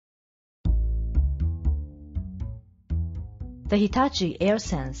The Hitachi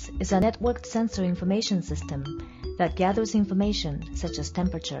AirSense is a networked sensor information system that gathers information such as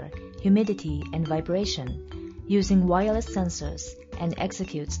temperature, humidity, and vibration using wireless sensors and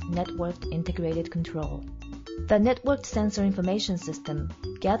executes networked integrated control. The networked sensor information system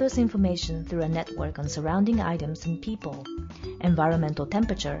gathers information through a network on surrounding items and people, environmental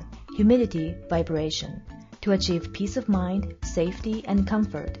temperature, humidity, vibration, to achieve peace of mind, safety, and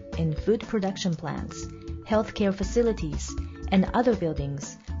comfort in food production plants, healthcare facilities, and other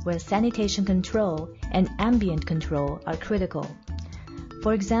buildings where sanitation control and ambient control are critical.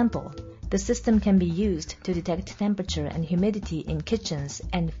 For example, the system can be used to detect temperature and humidity in kitchens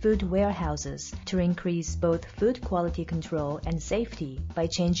and food warehouses to increase both food quality control and safety by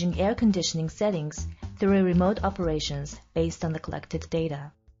changing air conditioning settings through remote operations based on the collected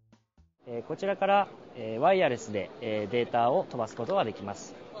data. こちらからワイヤレスでデータを飛ばすことができま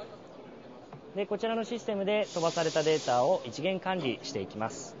す。で、こちらのシステムで飛ばされたデータを一元管理していきま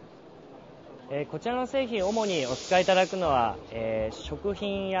す。こちらの製品を主にお使いいただくのは、食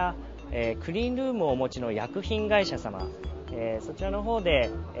品やクリーンルームをお持ちの薬品会社様、そちらの方で、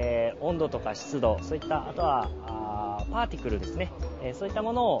温度とか湿度、そういったあとはパーティクルですね、そういった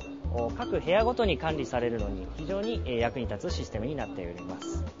ものを各部屋ごとに管理されるのに非常に役に立つシステムになっておりま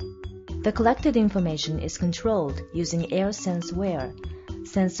す。The collected information is controlled using AirSense-Ware,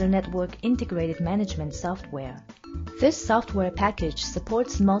 Sensor Network Integrated Management software. This software package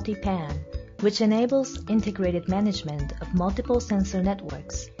supports multi-PAN, which enables integrated management of multiple sensor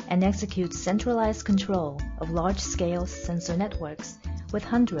networks and executes centralized control of large-scale sensor networks with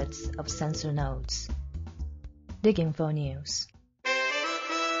hundreds of sensor nodes. DigInfo News.